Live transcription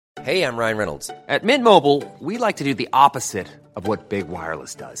Hey, I'm Ryan Reynolds. At Mint Mobile, we like to do the opposite of what Big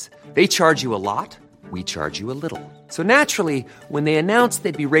Wireless does. They charge you a lot, we charge you a little. So naturally, when they announced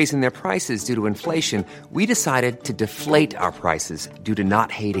they'd be raising their prices due to inflation, we decided to deflate our prices due to not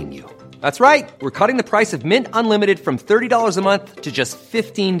hating you. That's right. We're cutting the price of Mint Unlimited from $30 a month to just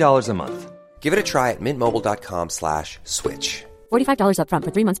 $15 a month. Give it a try at mintmobile.com/switch. $45 up front for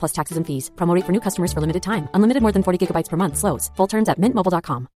 3 months plus taxes and fees. Promo rate for new customers for limited time. Unlimited more than 40 gigabytes per month. Slows full terms at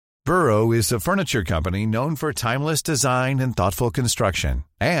mintmobile.com. Burrow is a furniture company known for timeless design and thoughtful construction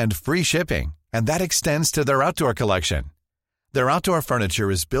and free shipping, and that extends to their outdoor collection. Their outdoor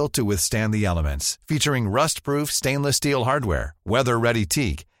furniture is built to withstand the elements, featuring rust-proof stainless steel hardware, weather-ready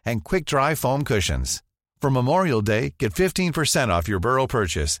teak, and quick-dry foam cushions. For Memorial Day, get 15% off your Burrow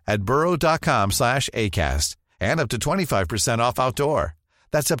purchase at burrow.com/ACAST and up to 25% off outdoor.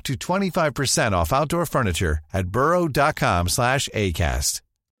 That's up to 25% off outdoor furniture at burrow.com/ACAST.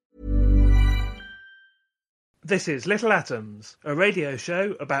 This is Little Atoms, a radio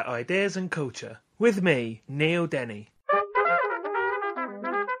show about ideas and culture, with me, Neil Denny.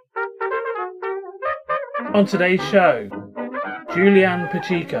 On today's show, Julianne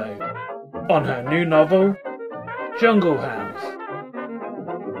Pachico on her new novel, Jungle House.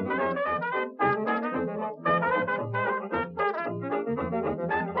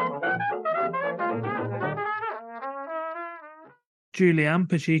 Julianne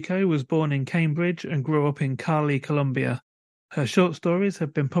Pachico was born in Cambridge and grew up in Cali, Colombia. Her short stories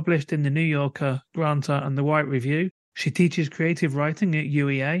have been published in The New Yorker, Granta and The White Review. She teaches creative writing at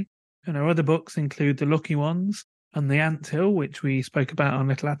UEA, and her other books include The Lucky Ones and The Anthill, which we spoke about on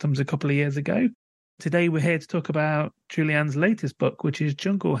Little Atoms a couple of years ago. Today we're here to talk about Julianne's latest book, which is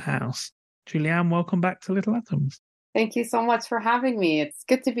Jungle House. Julianne, welcome back to Little Atoms. Thank you so much for having me. It's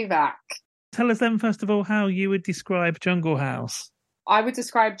good to be back. Tell us then, first of all, how you would describe Jungle House. I would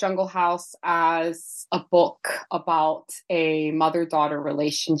describe Jungle House as a book about a mother-daughter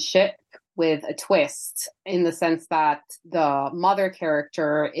relationship with a twist, in the sense that the mother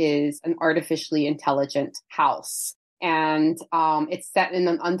character is an artificially intelligent house. And it's set in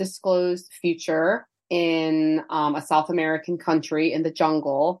an undisclosed future in a South American country in the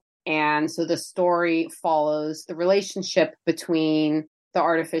jungle. And so the story follows the relationship between the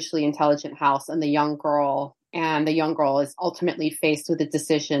artificially intelligent house and the young girl. And the young girl is ultimately faced with a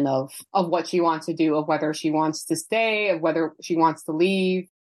decision of what she wants to do, of whether she wants to stay, of whether she wants to leave,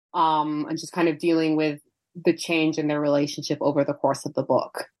 and just kind of dealing with the change in their relationship over the course of the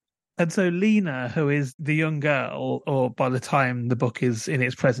book. And so Lena, who is the young girl, or by the time the book is in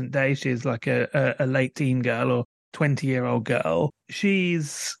its present day, she's like a late teen girl or 20-year-old girl.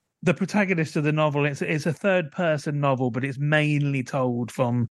 She's the protagonist of the novel. It's a third-person novel, but it's mainly told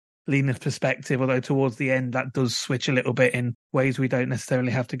from Lena's perspective, although towards the end that does switch a little bit in ways we don't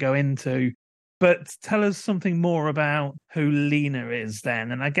necessarily have to go into. But tell us something more about who Lena is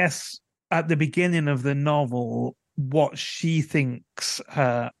then. And I guess at the beginning of the novel, what she thinks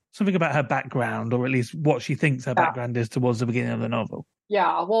something about her background, or at least what she thinks her background is towards the beginning of the novel.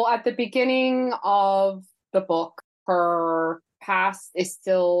 Yeah, well, at the beginning of the book, her past is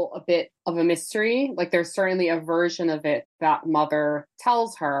still a bit of a mystery. Like, there's certainly a version of it that mother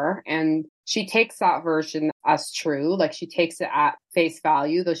tells her, and she takes that version as true. Like, she takes it at face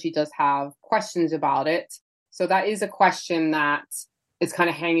value, though she does have questions about it. So that is a question that is kind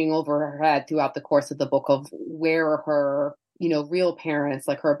of hanging over her head throughout the course of the book, of where are her, real parents,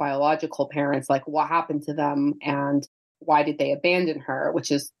 like her biological parents, like what happened to them and why did they abandon her,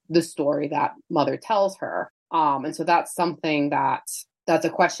 which is the story that mother tells her. And so that's something that's a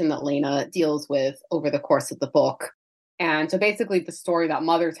question that Lena deals with over the course of the book. And so basically the story that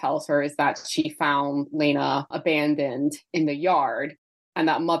mother tells her is that she found Lena abandoned in the yard and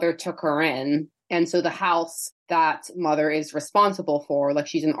that mother took her in. And so the house that mother is responsible for, like,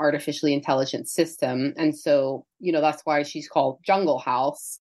 she's an artificially intelligent system. And so, that's why she's called Jungle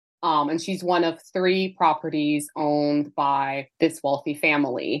House. And she's one of 3 properties owned by this wealthy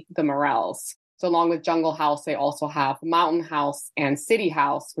family, the Morels. So along with Jungle House, they also have Mountain House and City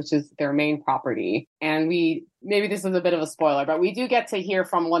House, which is their main property. And maybe this is a bit of a spoiler, but we do get to hear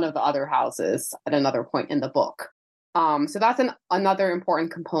from one of the other houses at another point in the book. So that's another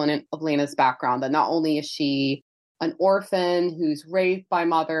important component of Lena's background, that not only is she an orphan who's raised by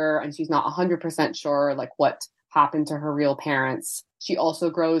mother and she's not 100% sure like what happened to her real parents, she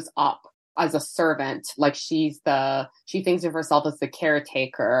also grows up as a servant. Like, she thinks of herself as the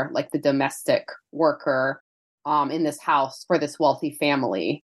caretaker, like the domestic worker in this house for this wealthy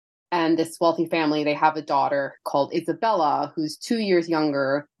family. And this wealthy family, they have a daughter called Isabella, who's 2 years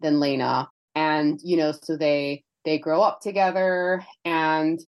younger than Lena. And, so they grow up together,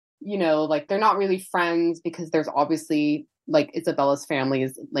 and you know, like they're not really friends because there's obviously like Isabella's family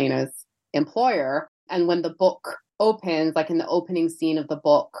is Lena's employer. And when the book opens, like in the opening scene of the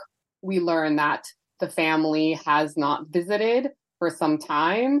book, we learn that the family has not visited for some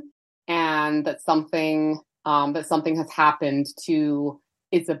time and that something has happened to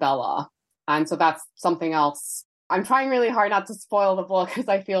Isabella. And so that's something else. I'm trying really hard not to spoil the book because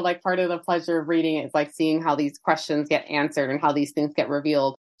I feel like part of the pleasure of reading it is like seeing how these questions get answered and how these things get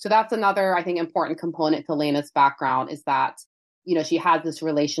revealed. So that's another, I think, important component to Lena's background is that, you know, she has this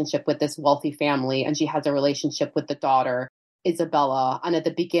relationship with this wealthy family and she has a relationship with the daughter, Isabella. And at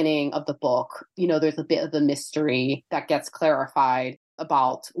the beginning of the book, you know, there's a bit of a mystery that gets clarified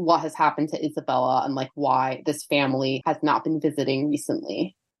about what has happened to Isabella and like why this family has not been visiting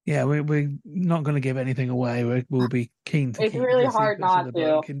recently. Yeah, we're not going to give anything away. We'll be keen to It's keep really the hard secrets of not the to.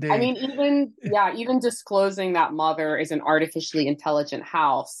 book. Indeed. I mean, even disclosing that Mother is an artificially intelligent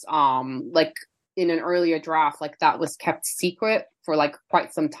house, like in an earlier draft, like that was kept secret for like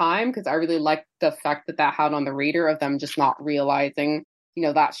quite some time because I really liked the effect that had on the reader of them just not realizing, you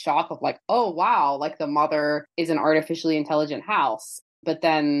know, that shock of like, oh wow, like the Mother is an artificially intelligent house. But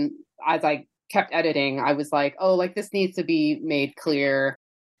then as I kept editing, I was like, oh, like this needs to be made clear,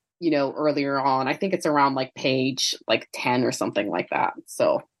 you know, earlier on. I think it's around like page like 10 or something like that.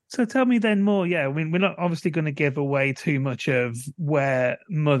 So tell me then more. Yeah, I mean, we're not obviously going to give away too much of where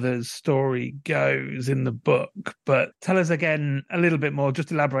Mother's story goes in the book, but tell us again a little bit more,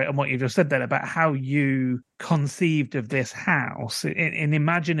 just elaborate on what you just said then about how you conceived of this house in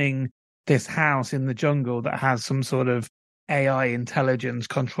imagining this house in the jungle that has some sort of AI intelligence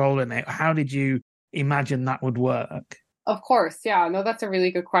controlling it. How did you imagine that would work? Of course. Yeah, no, that's a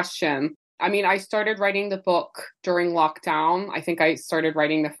really good question. I mean, I started writing the book during lockdown. I think I started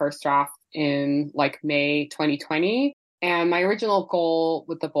writing the first draft in like May 2020. And my original goal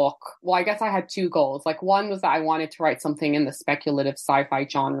with the book, well, I guess I had two goals. Like one was that I wanted to write something in the speculative sci-fi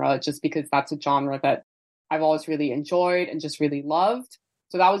genre, just because that's a genre that I've always really enjoyed and just really loved.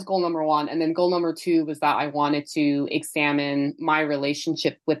 So that was goal number one. And then goal number two was that I wanted to examine my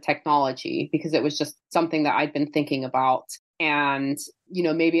relationship with technology because it was just something that I'd been thinking about. And, you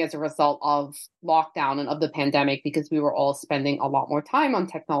know, maybe as a result of lockdown and of the pandemic, because we were all spending a lot more time on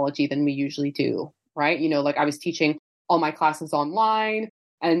technology than we usually do, right? You know, like I was teaching all my classes online.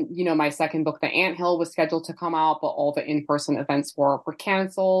 And, you know, my second book, The Anthill, was scheduled to come out, but all the in-person events were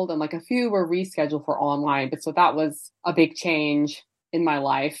canceled. And like a few were rescheduled for online. But so that was a big change in my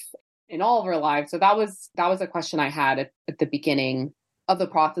life, in all of our lives. So that was a question I had at the beginning of the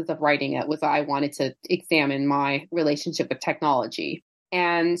process of writing it, was that I wanted to examine my relationship with technology.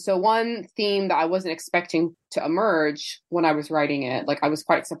 And so one theme that I wasn't expecting to emerge when I was writing it, like I was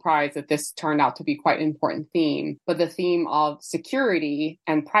quite surprised that this turned out to be quite an important theme, but the theme of security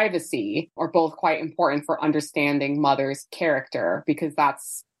and privacy are both quite important for understanding Mother's character, because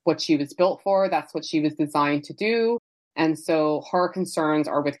that's what she was built for. That's what she was designed to do. And so her concerns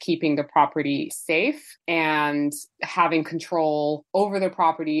are with keeping the property safe and having control over the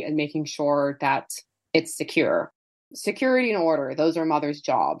property and making sure that it's secure. Security and order, those are Mother's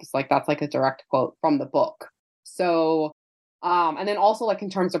jobs. Like that's like a direct quote from the book. So, and then also like in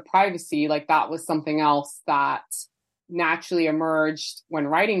terms of privacy, like that was something else that naturally emerged when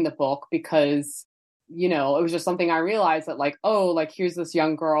writing the book, because you know, it was just something I realized that like, oh, like here's this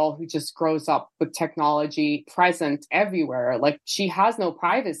young girl who just grows up with technology present everywhere. Like she has no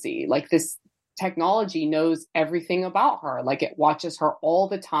privacy. Like this technology knows everything about her. Like it watches her all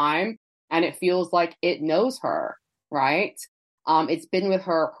the time and it feels like it knows her, right? It's been with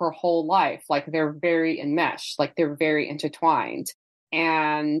her whole life. Like they're very enmeshed, like they're very intertwined.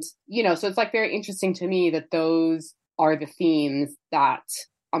 And, you know, so it's like very interesting to me that those are the themes that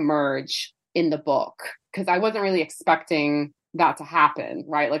emerge in the book, because I wasn't really expecting that to happen,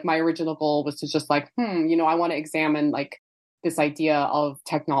 right? Like my original goal was to just like, you know, I want to examine like this idea of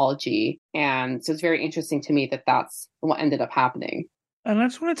technology. And so it's very interesting to me that that's what ended up happening. And I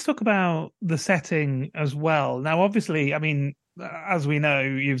just wanted to talk about the setting as well. Now, obviously, I mean, as we know,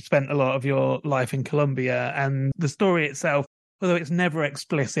 you've spent a lot of your life in Colombia, and the story itself, although it's never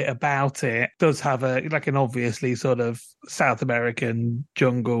explicit about it, does have an obviously sort of South American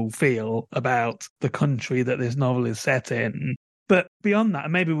jungle feel about the country that this novel is set in. But beyond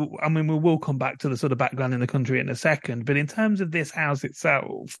that, maybe, we will come back to the sort of background in the country in a second. But in terms of this house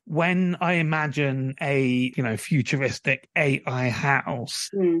itself, when I imagine a, you know, futuristic AI house,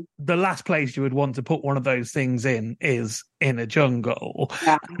 the last place you would want to put one of those things in is in a jungle.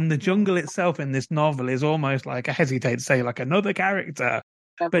 Yeah. And the jungle itself in this novel is almost like, I hesitate to say, like another character.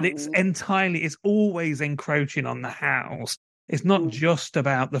 Definitely. But it's always encroaching on the house. It's not just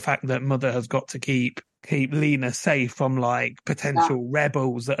about the fact that Mother has got to keep Lena safe from like potential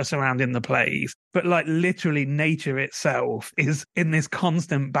rebels that are surrounding the place, but like literally nature itself is in this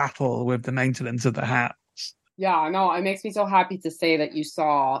constant battle with the maintenance of the house. Yeah, no, it makes me so happy to say that you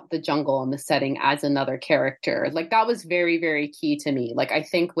saw the jungle and the setting as another character. Like that was very, very key to me. Like I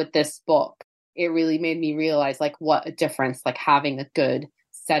think with this book, it really made me realize like what a difference like having a good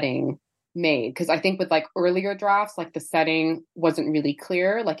setting made. Because I think with like earlier drafts, like the setting wasn't really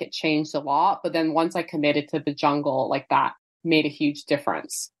clear, like it changed a lot. But then once I committed to the jungle, like that made a huge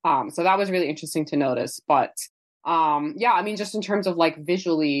difference. So that was really interesting to notice. But yeah, I mean, just in terms of like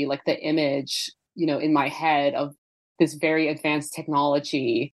visually, like the image, you know, in my head of this very advanced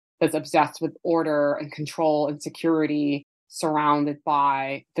technology that's obsessed with order and control and security surrounded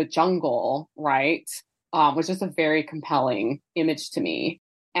by the jungle, right? Was just a very compelling image to me.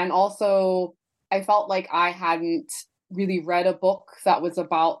 And also, I felt like I hadn't really read a book that was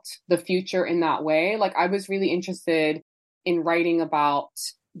about the future in that way. Like I was really interested in writing about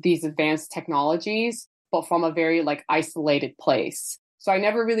these advanced technologies, but from a very like isolated place. So I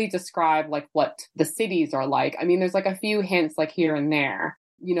never really described like what the cities are like. I mean, there's like a few hints like here and there,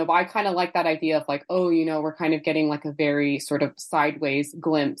 you know, but I kind of like that idea of like, oh, you know, we're kind of getting like a very sort of sideways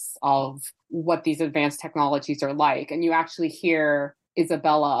glimpse of what these advanced technologies are like. And you actually hear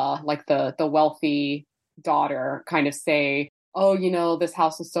Isabella, like the wealthy daughter, kind of say, oh, you know, this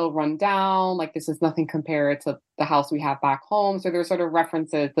house is so run down. Like this is nothing compared to the house we have back home. So there's sort of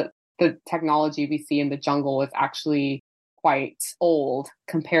references that the technology we see in the jungle is actually quite old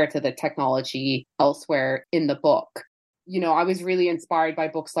compared to the technology elsewhere in the book. You know, I was really inspired by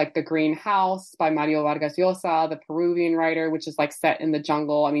books like The Green House by Mario Vargas Llosa, the Peruvian writer, which is like set in the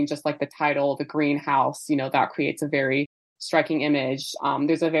jungle. I mean, just like the title, The Green House, you know, that creates a very striking image.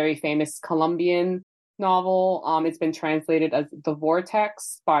 There's a very famous Colombian novel. It's been translated as The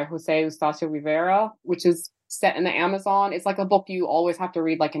Vortex by Jose Eustacio Rivera, which is set in the Amazon. It's like a book you always have to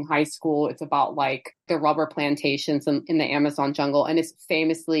read like in high school. It's about like the rubber plantations in the Amazon jungle. And it's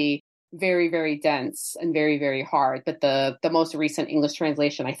famously very, very dense and very, very hard. But the most recent English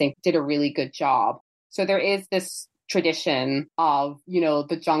translation, I think, did a really good job. So there is this tradition of, you know,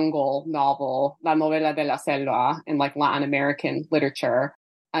 the jungle novel, la novela de la selva, in like Latin American literature.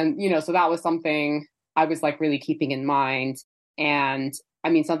 And, you know, so that was something I was like really keeping in mind. And I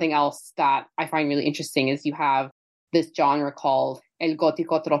mean, something else that I find really interesting is you have this genre called el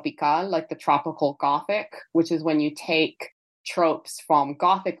gótico tropical, like the tropical Gothic, which is when you take tropes from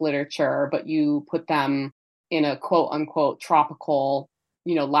Gothic literature, but you put them in a quote unquote tropical,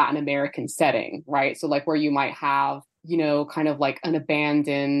 you know, Latin American setting, right? So like where you might have, you know, kind of like an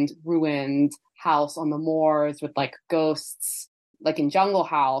abandoned, ruined house on the moors with like ghosts. Like in Jungle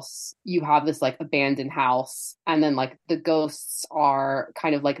House, you have this like abandoned house, and then like the ghosts are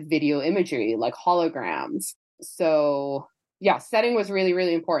kind of like video imagery, like holograms. So yeah, setting was really,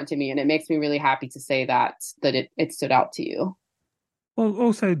 really important to me, and it makes me really happy to say that it stood out to you. Well,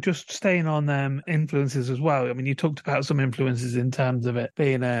 also just staying on influences as well. I mean, you talked about some influences in terms of it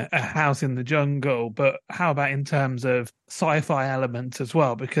being a house in the jungle, but how about in terms of sci-fi elements as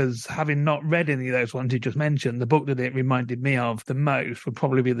well? Because having not read any of those ones you just mentioned, the book that it reminded me of the most would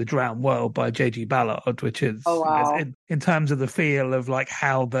probably be The Drowned World by J.G. Ballard, which is, oh, wow. in terms of the feel of like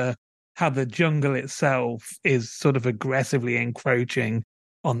how the jungle itself is sort of aggressively encroaching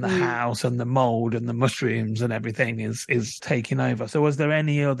on the house, and the mold and the mushrooms and everything is taking over. So was there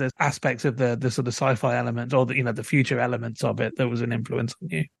any other aspects of the sort of sci-fi elements or the, you know, the future elements of it that was an influence on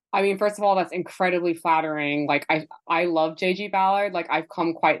you? I mean, first of all, that's incredibly flattering. Like I love J.G. Ballard. Like I've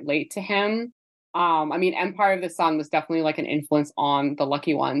come quite late to him. I mean, Empire of the Sun was definitely like an influence on The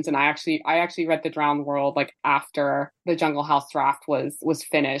Lucky Ones. And I actually read The Drowned World like after the Jungle House draft was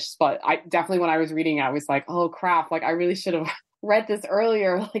finished. But I definitely, when I was reading it, I was like, oh crap, like I really should have read this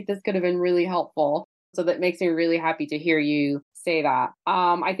earlier. Like this could have been really helpful. So that makes me really happy to hear you say that.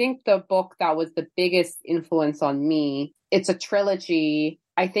 I think the book that was the biggest influence on me, it's a trilogy.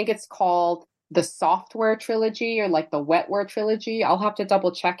 I think it's called the Software Trilogy or like the Wetware Trilogy. I'll have to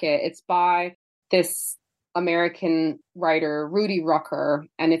double check it. It's by this American writer, Rudy Rucker,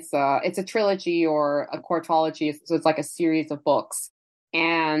 and it's a trilogy or a quartology. So it's like a series of books.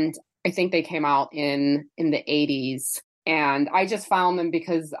 And I think they came out in the 80s. And I just found them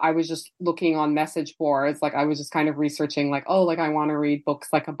because I was just looking on message boards. Like I was just kind of researching like, oh, like I want to read books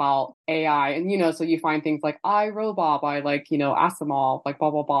like about AI. And, you know, so you find things like I, Robot by like, you know, Asimov, like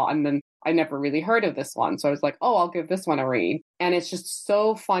blah, blah, blah. And then I never really heard of this one. So I was like, oh, I'll give this one a read. And it's just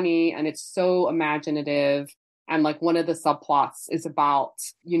so funny and it's so imaginative. And like one of the subplots is about,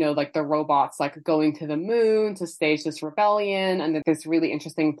 like the robots like going to the moon to stage this rebellion. And then there's really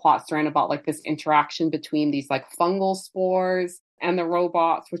interesting plot strand about like this interaction between these like fungal spores and the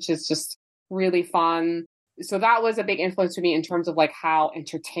robots, which is just really fun. So that was a big influence to me in terms of like how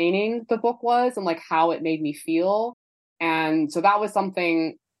entertaining the book was and like how it made me feel. And so that was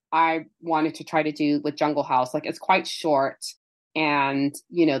something I wanted to try to do with Jungle House. Like it's quite short and,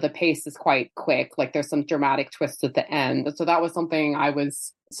 the pace is quite quick. Like there's some dramatic twists at the end. So that was something I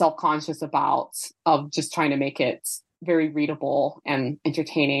was self-conscious about, of just trying to make it very readable and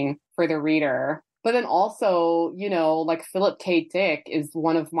entertaining for the reader. But then also, like Philip K. Dick is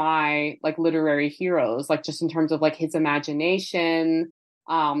one of my like literary heroes, like just in terms of like his imagination.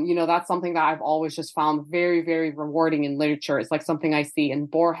 That's something that I've always just found very, very rewarding in literature. It's like something I see in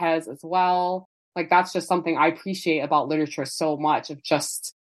Borges as well. Like that's just something I appreciate about literature so much, of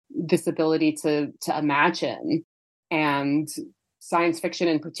just this ability to imagine. And science fiction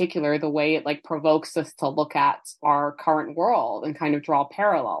in particular, the way it like provokes us to look at our current world and kind of draw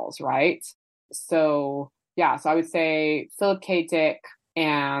parallels, right? So yeah, so I would say Philip K. Dick,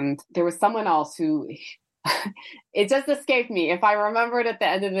 and there was someone else who it just escaped me. If I remember it at the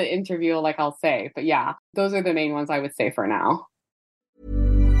end of the interview, like I'll say, but yeah, those are the main ones I would say for now.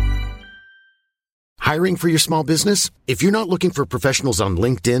 Hiring for your small business? If you're not looking for professionals on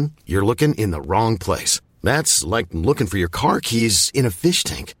LinkedIn, you're looking in the wrong place. That's like looking for your car keys in a fish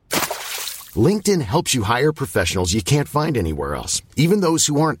tank. LinkedIn helps you hire professionals you can't find anywhere else, even those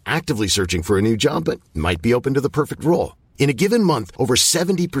who aren't actively searching for a new job but might be open to the perfect role. In a given month, over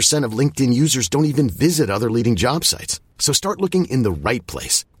 70% of LinkedIn users don't even visit other leading job sites. So start looking in the right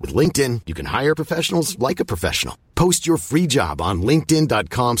place. With LinkedIn, you can hire professionals like a professional. Post your free job on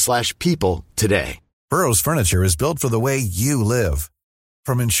linkedin.com/people today. Burrow's furniture is built for the way you live.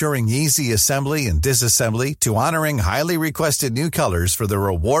 From ensuring easy assembly and disassembly to honoring highly requested new colors for their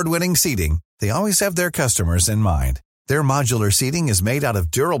award-winning seating, they always have their customers in mind. Their modular seating is made out of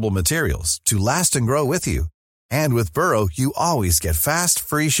durable materials to last and grow with you. And with Burrow, you always get fast,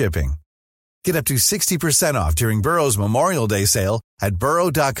 free shipping. Get up to 60% off during Burrow's Memorial Day sale at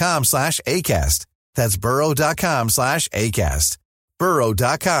burrow.com/ACAST. That's burrow.com/ACAST.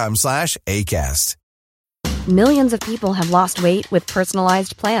 burrow.com/ACAST. Millions of people have lost weight with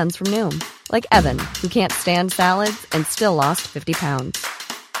personalized plans from Noom. Like Evan, who can't stand salads and still lost 50 pounds.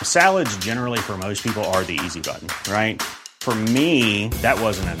 Salads generally for most people are the easy button, right? For me, that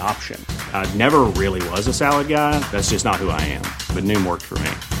wasn't an option. I never really was a salad guy. That's just not who I am. But Noom worked for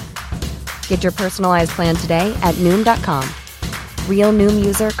me. Get your personalized plan today at Noom.com. Real Noom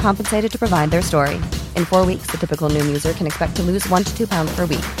user compensated to provide their story. In 4 weeks, the typical Noom user can expect to lose 1 to 2 pounds per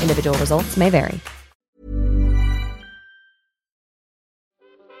week. Individual results may vary.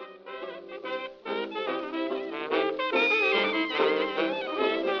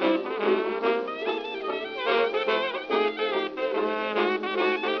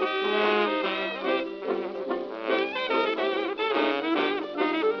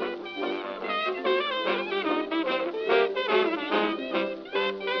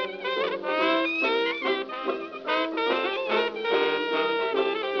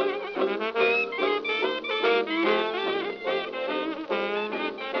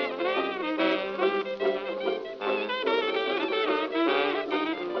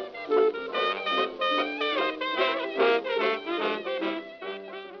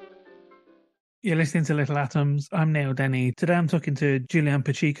 You're listening to Little Atoms. I'm Neil Denny. Today I'm talking to Julianne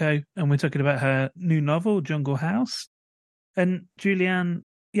Pachico, and we're talking about her new novel, Jungle House. And Julianne,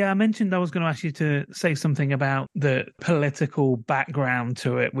 I mentioned I was going to ask you to say something about the political background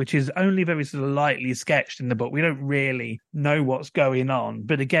to it, which is only very sort of lightly sketched in the book. We don't really know what's going on.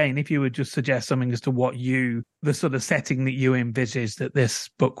 But again, if you would just suggest something as to what the sort of setting that you envisage that this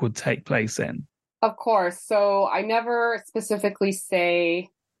book would take place in. Of course. So I never specifically say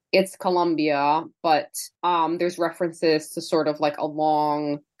it's Colombia, but there's references to sort of like a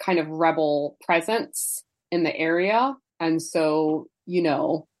long kind of rebel presence in the area. And so,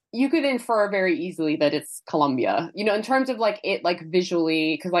 you could infer very easily that it's Colombia, in terms of like it, like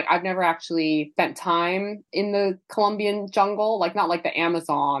visually, because like I've never actually spent time in the Colombian jungle, like not like the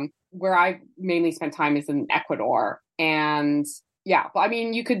Amazon. Where I mainly spent time is in Ecuador. And yeah, but I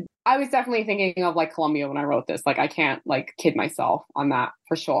mean, I was definitely thinking of like Colombia when I wrote this. Like I can't like kid myself on that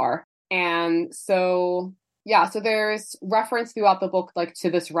for sure. And so, so there's reference throughout the book like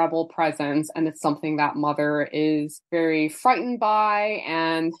to this rebel presence, and it's something that Mother is very frightened by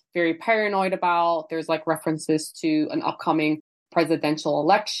and very paranoid about. There's like references to an upcoming presidential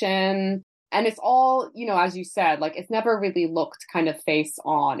election. And it's all, as you said, like it's never really looked kind of face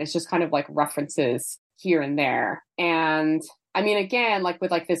on. It's just kind of like references here and there. And I mean, again, like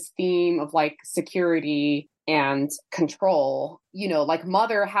with like this theme of like security and control, you know, like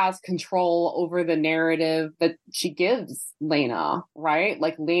Mother has control over the narrative that she gives Lena, right?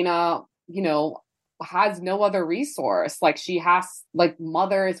 Like Lena, you know, has no other resource. Like she has, like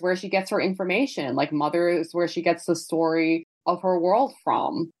Mother is where she gets her information. Like Mother is where she gets the story of her world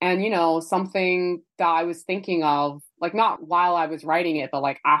from. And, you know, something that I was thinking of, like not while I was writing it, but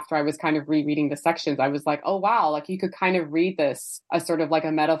like after I was kind of rereading the sections, I was like, oh wow, like you could kind of read this as sort of like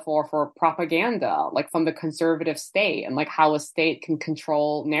a metaphor for propaganda, like from the conservative state, and like how a state can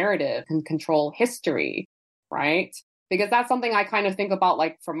control narrative, can control history, right? Because that's something I kind of think about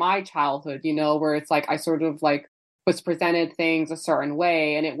like from my childhood, you know, where it's like I sort of like was presented things a certain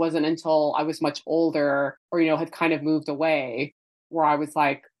way, and it wasn't until I was much older or, you know, had kind of moved away where I was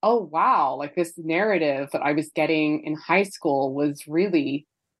like, oh, wow, like this narrative that I was getting in high school was really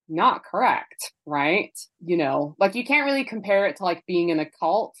not correct, right? You know, like you can't really compare it to like being in a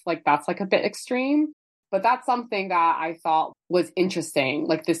cult, like that's like a bit extreme. But that's something that I thought was interesting,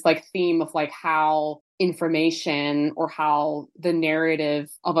 like this like theme of like how information or how the narrative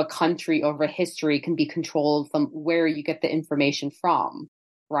of a country over history can be controlled from where you get the information from,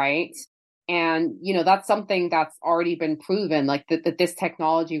 right? And, you know, that's something that's already been proven, like that this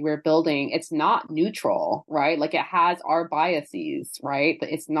technology we're building, it's not neutral, right? Like it has our biases, right? But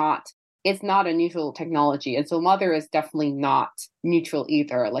it's not a neutral technology. And so Mother is definitely not neutral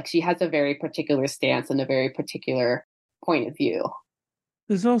either. Like she has a very particular stance and a very particular point of view.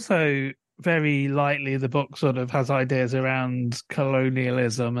 There's also very lightly the book sort of has ideas around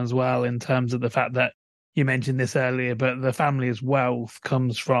colonialism as well, in terms of the fact that you mentioned this earlier, but the family's wealth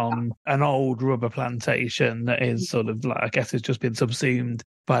comes from an old rubber plantation that is sort of like, I guess it's just been subsumed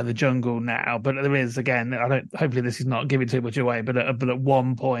by the jungle now. But there is, again, hopefully this is not giving too much away, but at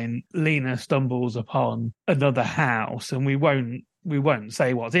one point Lena stumbles upon another house, and we won't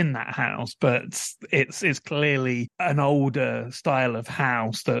say what's in that house, but it's clearly an older style of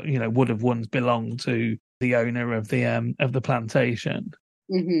house that, you know, would have once belonged to the owner of the plantation.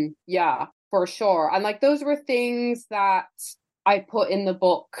 Mm-hmm. Yeah, for sure. And like those were things that I put in the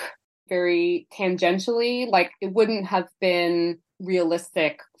book very tangentially. Like it wouldn't have been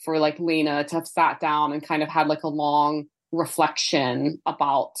realistic for like Lena to have sat down and kind of had like a long reflection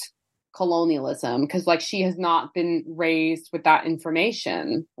about colonialism, because like she has not been raised with that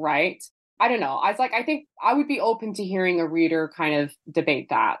information, right? I don't know. I think I would be open to hearing a reader kind of debate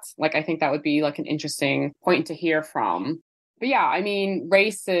that. Like I think that would be like an interesting point to hear from. But yeah, I mean,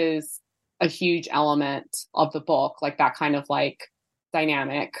 race is a huge element of the book, like that kind of like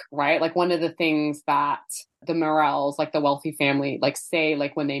dynamic, right? Like one of the things that the Morels, like the wealthy family, like say,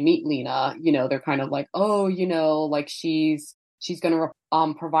 like when they meet Lena, you know, they're kind of like, oh, you know, like she's going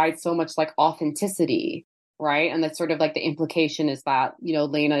to provide so much like authenticity, right? And that's sort of like the implication is that, you know,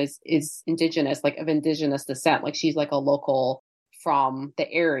 Lena is indigenous, like of indigenous descent, like she's like a local from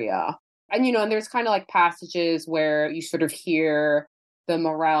the area. And, you know, and there's kind of like passages where you sort of hear the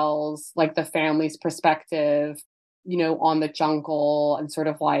Morels, like the family's perspective, you know, on the jungle and sort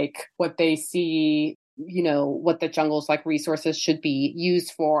of like what they see, you know, what the jungle's like resources should be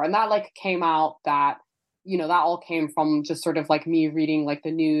used for. And that like came out that, you know, that all came from just sort of like me reading like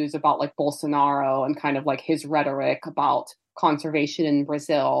the news about like Bolsonaro and kind of like his rhetoric about conservation in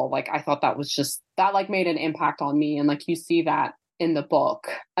Brazil. Like I thought that was just, that like made an impact on me. And like you see that in the book.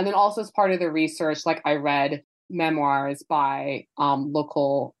 And then also as part of the research, like I read memoirs by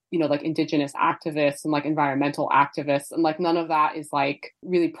local, you know, like indigenous activists and like environmental activists. And like none of that is like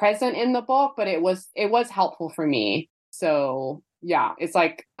really present in the book, but it was helpful for me. So yeah, it's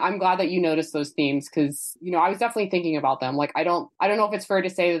like, I'm glad that you noticed those themes, because, you know, I was definitely thinking about them. Like, I don't know if it's fair to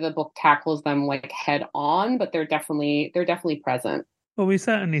say that the book tackles them like head on, but they're definitely present. Well, we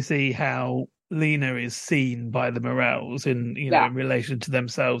certainly see how Lena is seen by the Morels in, you know, in relation to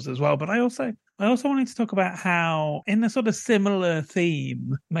themselves as well. But I also wanted to talk about how, in a sort of similar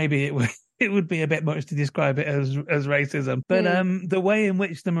theme, maybe it would be a bit much to describe it as racism, but the way in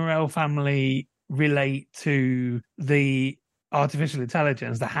which the Morel family relate to the artificial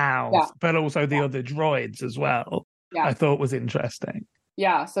intelligence, the house, but also the other droids as well, I thought was interesting.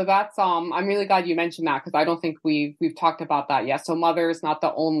 Yeah, so that's I'm really glad you mentioned that, because I don't think we've talked about that yet. So Mother is not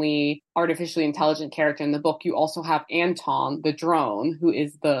the only artificially intelligent character in the book. You also have Anton, the drone, who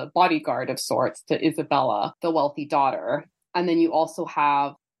is the bodyguard of sorts to Isabella, the wealthy daughter. And then you also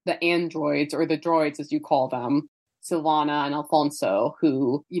have the androids, or the droids as you call them, Silvana and Alfonso,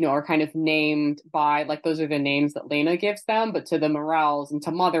 who, you know, are kind of named by, like, those are the names that Lena gives them, but to the Morels and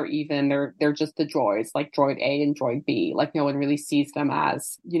to Mother even, they're just the droids, like Droid A and Droid B. Like, no one really sees them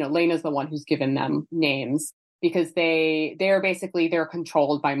as, you know, Lena's the one who's given them names, because they're basically, they're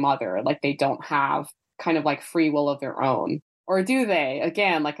controlled by Mother. Like, they don't have kind of like free will of their own. Or do they?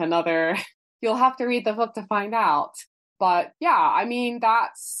 Again, like another, you'll have to read the book to find out. But yeah, I mean,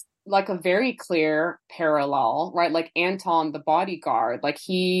 that's like a very clear parallel, right? Like Anton, the bodyguard, like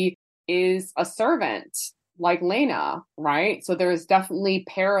he is a servant like Lena, right? So there's definitely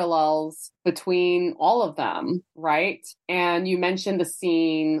parallels between all of them, right? And you mentioned the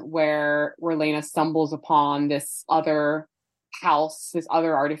scene where Lena stumbles upon this other house, this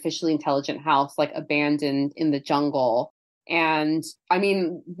other artificially intelligent house, like abandoned in the jungle. And I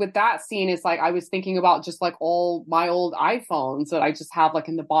mean, with that scene, it's like I was thinking about just like all my old iPhones that I just have like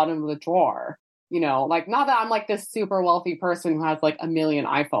in the bottom of the drawer, you know, like not that I'm like this super wealthy person who has like a million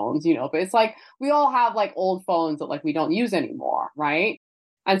iPhones, you know, but it's like we all have like old phones that like we don't use anymore, right?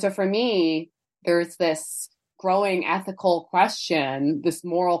 And so for me, there's this growing ethical question, this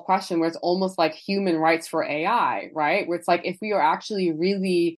moral question where it's almost like human rights for AI, right? Where it's like if we are actually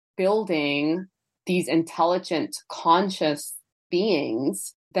really building these intelligent, conscious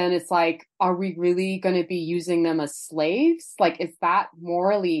beings, then it's like, are we really going to be using them as slaves? Like, is that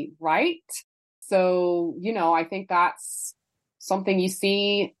morally right? So, you know, I think that's something you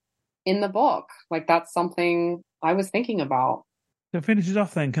see in the book. Like, that's something I was thinking about. To finish it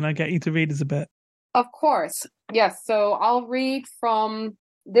off then, can I get you to read us a bit? Of course. Yes. So I'll read from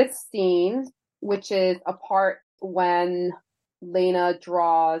this scene, which is a part when Lena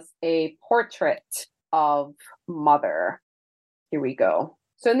draws a portrait of Mother. Here we go.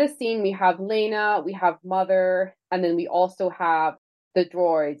 So in this scene, we have Lena, we have Mother, and then we also have the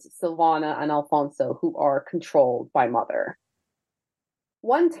droids, Silvana and Alfonso, who are controlled by Mother.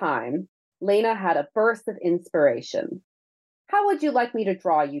 One time, Lena had a burst of inspiration. How would you like me to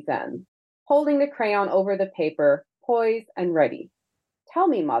draw you then? Holding the crayon over the paper, poised and ready. Tell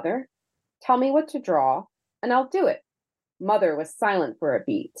me, Mother. Tell me what to draw, and I'll do it. Mother was silent for a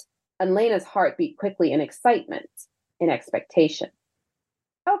beat, and Lena's heart beat quickly in excitement, in expectation.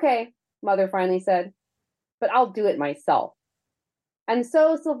 Okay, Mother finally said, but I'll do it myself. And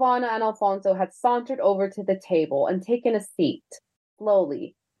so Silvana and Alfonso had sauntered over to the table and taken a seat,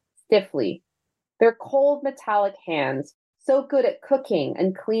 slowly, stiffly. Their cold metallic hands, so good at cooking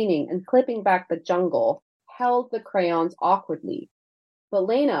and cleaning and clipping back the jungle, held the crayons awkwardly. But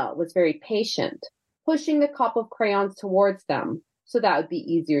Lena was very patient, pushing the cup of crayons towards them so that would be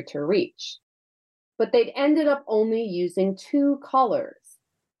easier to reach. But they'd ended up only using 2 colors,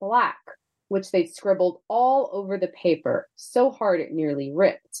 black, which they'd scribbled all over the paper so hard it nearly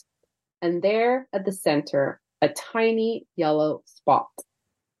ripped, and there at the center, a tiny yellow spot.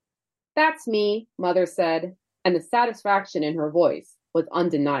 That's me, Mother said, and the satisfaction in her voice was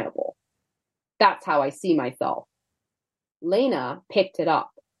undeniable. That's how I see myself. Lena picked it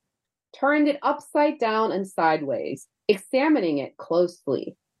up, turned it upside down and sideways, examining it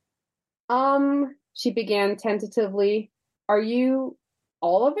closely. She began tentatively, are you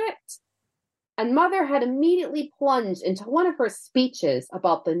all of it? And Mother had immediately plunged into one of her speeches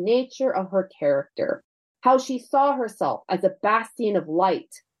about the nature of her character, how she saw herself as a bastion of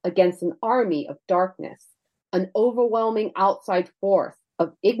light against an army of darkness, an overwhelming outside force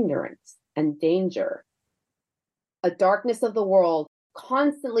of ignorance and danger. A darkness of the world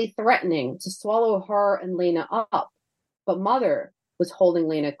constantly threatening to swallow her and Lena up. But Mother was holding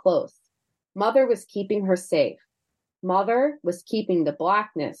Lena close. Mother was keeping her safe. Mother was keeping the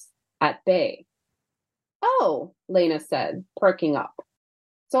blackness at bay. Oh, Lena said, perking up.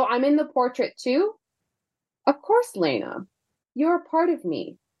 So I'm in the portrait too? Of course, Lena. You're a part of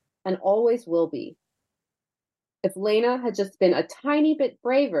me, and always will be. If Lena had just been a tiny bit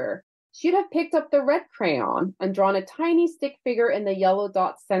braver, she'd have picked up the red crayon and drawn a tiny stick figure in the yellow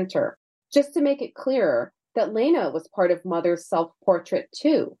dot center, just to make it clearer that Lena was part of Mother's self-portrait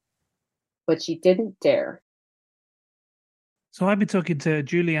too. But she didn't dare. So I've been talking to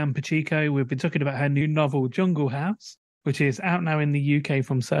Julianne Pachico. We've been talking about her new novel, Jungle House, which is out now in the UK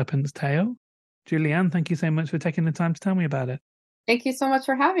from Serpent's Tail. Julianne, thank you so much for taking the time to tell me about it. Thank you so much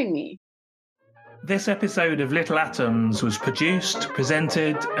for having me. This episode of Little Atoms was produced,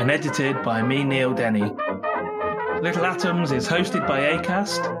 presented, and edited by me, Neil Denny. Little Atoms is hosted by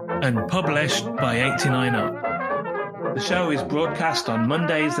Acast and published by 89up. The show is broadcast on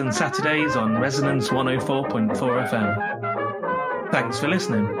Mondays and Saturdays on Resonance 104.4 FM. Thanks for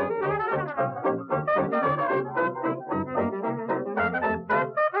listening.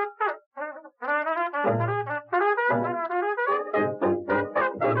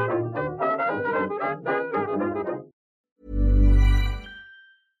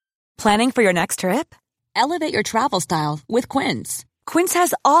 Planning for your next trip? Elevate your travel style with Quince. Quince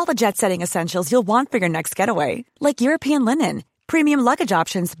has all the jet-setting essentials you'll want for your next getaway, like European linen, premium luggage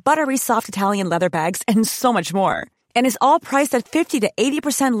options, buttery soft Italian leather bags, and so much more. And is all priced at 50 to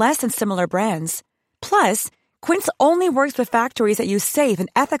 80% less than similar brands. Plus, Quince only works with factories that use safe and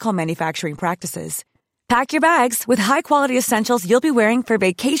ethical manufacturing practices. Pack your bags with high-quality essentials you'll be wearing for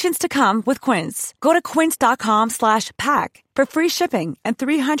vacations to come with Quince. Go to quince.com/pack for free shipping and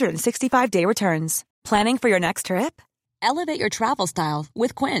 365-day returns. Planning for your next trip? Elevate your travel style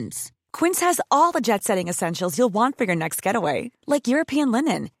with Quince. Quince has all the jet-setting essentials you'll want for your next getaway, like European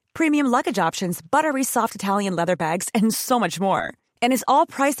linen, premium luggage options, buttery soft Italian leather bags, and so much more. And is all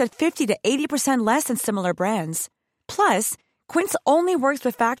priced at 50 to 80% less than similar brands. Plus, Quince only works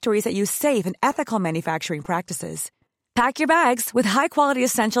with factories that use safe and ethical manufacturing practices. Pack your bags with high-quality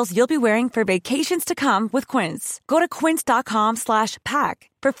essentials you'll be wearing for vacations to come with Quince. Go to quince.com/pack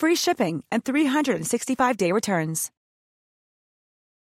for free shipping and 365-day returns.